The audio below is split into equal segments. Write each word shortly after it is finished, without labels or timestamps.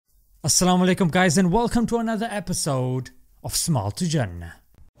Assalamu alaikum guys, and welcome to another episode of Smile to Jannah.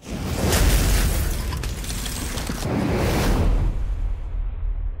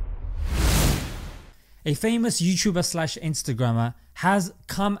 A famous YouTuber slash Instagrammer has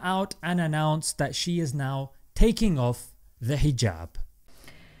come out and announced that she is now taking off the hijab.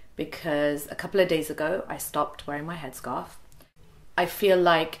 Because a couple of days ago I stopped wearing my headscarf. I feel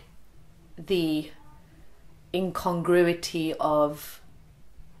like the incongruity of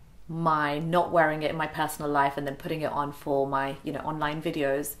my not wearing it in my personal life and then putting it on for my online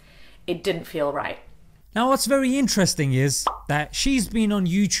videos, it didn't feel right. Now what's very interesting is that she's been on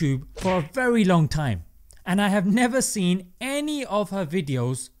YouTube for a very long time, and I have never seen any of her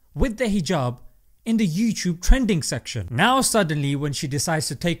videos with the hijab in the YouTube trending section. Now suddenly when she decides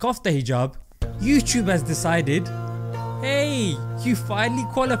to take off the hijab, YouTube has decided, hey, you finally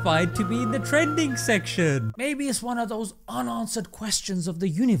qualified to be in the trending section. Maybe it's one of those unanswered questions of the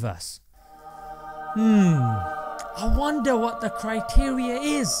universe. I wonder what the criteria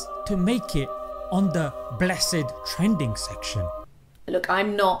is to make it on the blessed trending section. Look,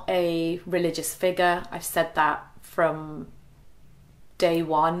 I'm not a religious figure. I've said that from day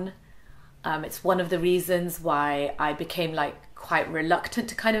one. It's one of the reasons why I became quite reluctant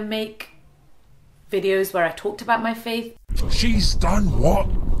to kind of make videos where I talked about my faith. She's done what?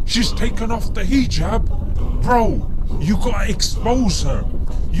 She's taken off the hijab? Bro, you gotta expose her.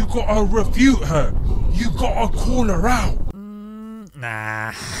 You gotta refute her. You gotta call her out.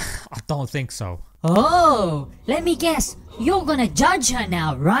 Nah, I don't think so. Oh, let me guess. You're gonna judge her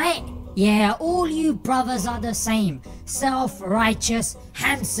now, right? Yeah, all you brothers are the same. Self-righteous,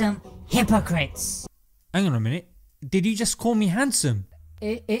 handsome hypocrites. Hang on a minute, did you just call me handsome?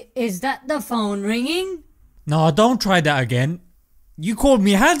 Is that the phone ringing? No, don't try that again. You called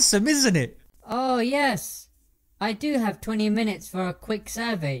me handsome, isn't it? Oh yes, I do have 20 minutes for a quick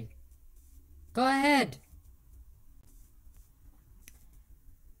survey. Go ahead.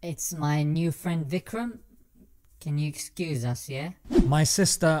 It's my new friend Vikram. Can you excuse us, yeah? My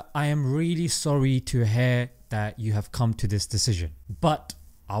sister, I am really sorry to hear that you have come to this decision, but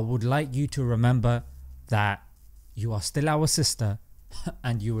I would like you to remember that you are still our sister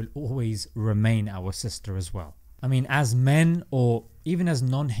and you will always remain our sister as well. I mean, as men or even as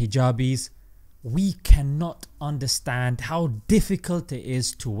non-hijabis, we cannot understand how difficult it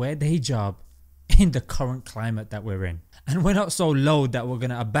is to wear the hijab in the current climate that we're in. And we're not so low that we're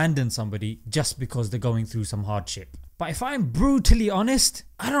gonna abandon somebody just because they're going through some hardship. But if I'm brutally honest,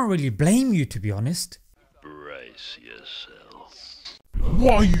 I don't really blame you, to be honest. Brace yourself.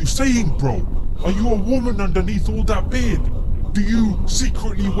 What are you saying, bro? Are you a woman underneath all that beard? Do you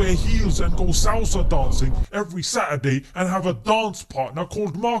secretly wear heels and go salsa dancing every Saturday and have a dance partner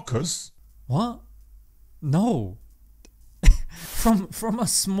called Marcus? What? No. From a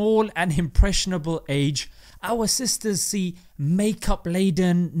small and impressionable age, our sisters see makeup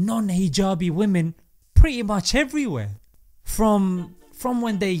laden non-hijabi women pretty much everywhere. From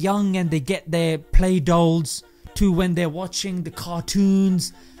when they're young and they get their play dolls, to when they're watching the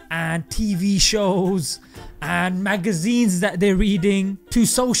cartoons and TV shows and magazines that they're reading, to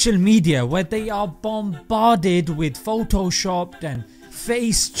social media where they are bombarded with photoshopped and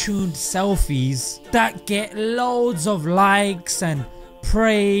face-tuned selfies that get loads of likes and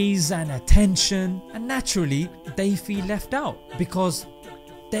praise and attention, and naturally they feel left out because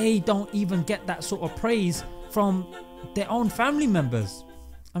they don't even get that sort of praise from their own family members.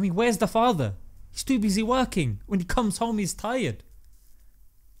 I mean, where's the father? He's too busy working. When he comes home he's tired.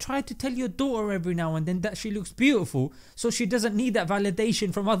 Try to tell your daughter every now and then that she looks beautiful so she doesn't need that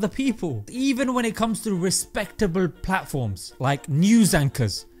validation from other people. Even when it comes to respectable platforms like news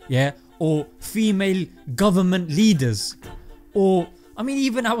anchors, yeah, or female government leaders, or I mean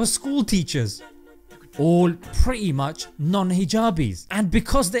even our school teachers, all pretty much non-hijabis. And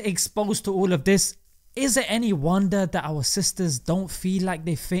because they're exposed to all of this, is it any wonder that our sisters don't feel like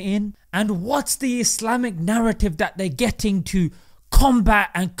they fit in? And what's the Islamic narrative that they're getting to combat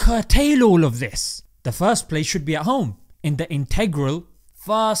and curtail all of this? The first place should be at home, in the integral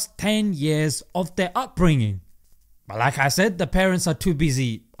first 10 years of their upbringing. But like I said, the parents are too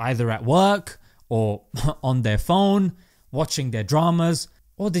busy either at work or on their phone watching their dramas,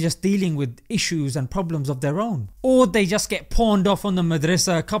 or they're just dealing with issues and problems of their own, or they just get pawned off on the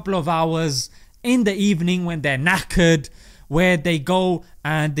madrasa a couple of hours in the evening when they're knackered, where they go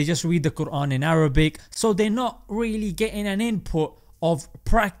and they just read the Quran in Arabic, so they're not really getting an input of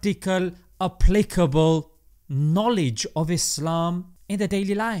practical, applicable knowledge of Islam in their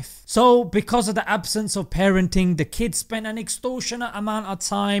daily life. So because of the absence of parenting, the kids spend an extortionate amount of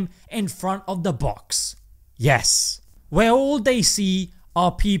time in front of the box. Yes, where all they see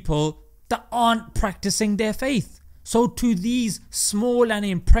are people that aren't practicing their faith. So to these small and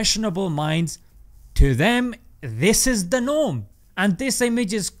impressionable minds, to them this is the norm, and this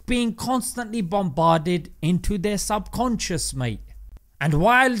image is being constantly bombarded into their subconscious, mate. And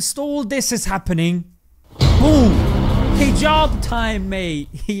whilst all this is happening, boom, hijab time, mate.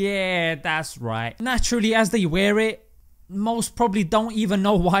 Yeah, that's right. Naturally, as they wear it, most probably don't even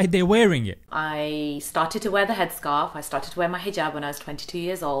know why they're wearing it. I started to wear the headscarf. I started to wear my hijab when I was 22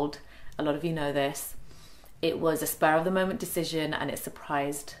 years old. A lot of you know this. It was a spur of the moment decision, and it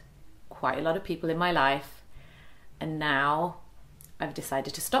surprised quite a lot of people in my life. And now I've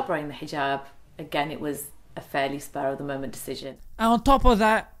decided to stop wearing the hijab. Again, it was a fairly spur of the moment decision. And on top of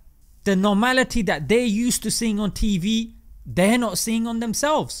that, the normality that they're used to seeing on TV, they're not seeing on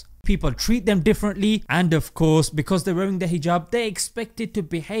themselves. People treat them differently, and of course, because they're wearing the hijab, they're expected to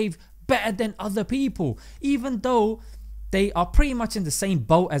behave better than other people, even though they are pretty much in the same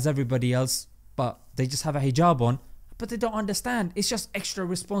boat as everybody else, but they just have a hijab on. But they don't understand, it's just extra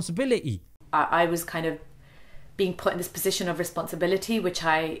responsibility. I was kind of being put in this position of responsibility, which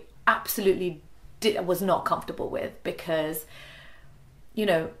I absolutely was not comfortable with, because, you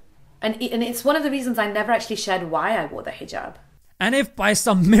know, and it's one of the reasons I never actually shared why I wore the hijab. And if by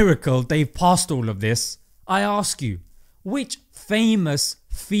some miracle they've passed all of this, I ask you, which famous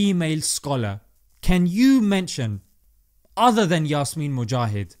female scholar can you mention other than Yasmin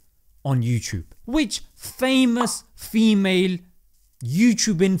Mujahid on YouTube? Which famous female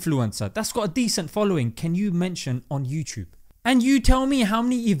YouTube influencer that's got a decent following can you mention on YouTube? And you tell me, how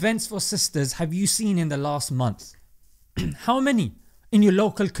many events for sisters have you seen in the last month? How many in your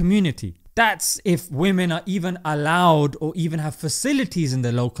local community? That's if women are even allowed or even have facilities in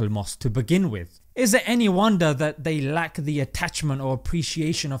the local mosque to begin with. Is it any wonder that they lack the attachment or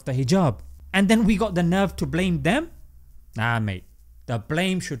appreciation of the hijab? And then we got the nerve to blame them? Nah, mate, the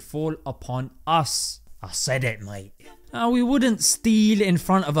blame should fall upon us. I said it, mate. We wouldn't steal in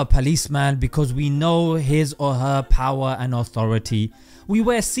front of a policeman because we know his or her power and authority. We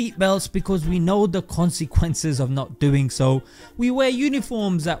wear seatbelts because we know the consequences of not doing so. We wear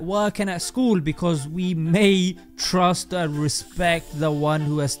uniforms at work and at school because we may trust and respect the one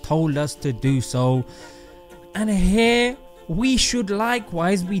who has told us to do so. And here we should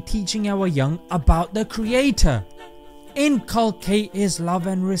likewise be teaching our young about the Creator. Inculcate His love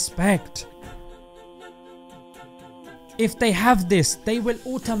and respect. If they have this, they will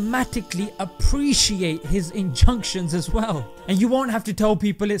automatically appreciate His injunctions as well. And you won't have to tell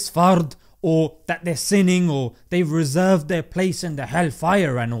people it's fard, or that they're sinning, or they've reserved their place in the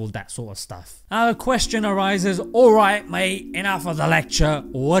hellfire and all that sort of stuff. Now a question arises, alright mate, enough of the lecture,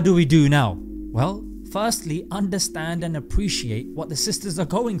 what do we do now? Well, firstly, understand and appreciate what the sisters are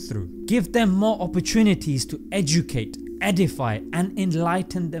going through. Give them more opportunities to educate, edify and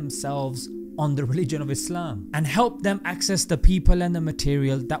enlighten themselves on the religion of Islam, and help them access the people and the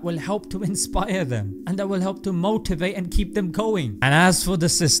material that will help to inspire them and that will help to motivate and keep them going. And as for the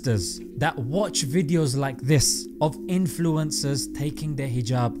sisters that watch videos like this of influencers taking their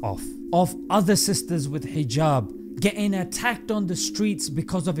hijab off, of other sisters with hijab getting attacked on the streets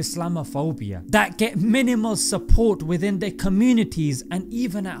because of Islamophobia, that get minimal support within their communities and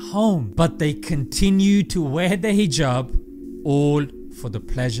even at home, but they continue to wear the hijab, all for the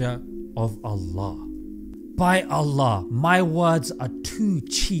pleasure of Allah. By Allah, my words are too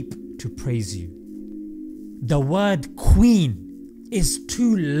cheap to praise you. The word queen is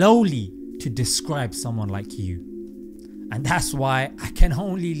too lowly to describe someone like you. And that's why I can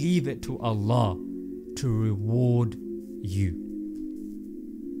only leave it to Allah to reward you.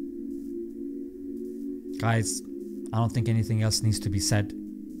 Guys, I don't think anything else needs to be said.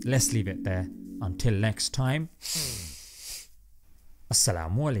 Let's leave it there. Until next time.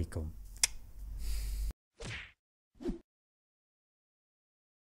 Assalamu alaikum.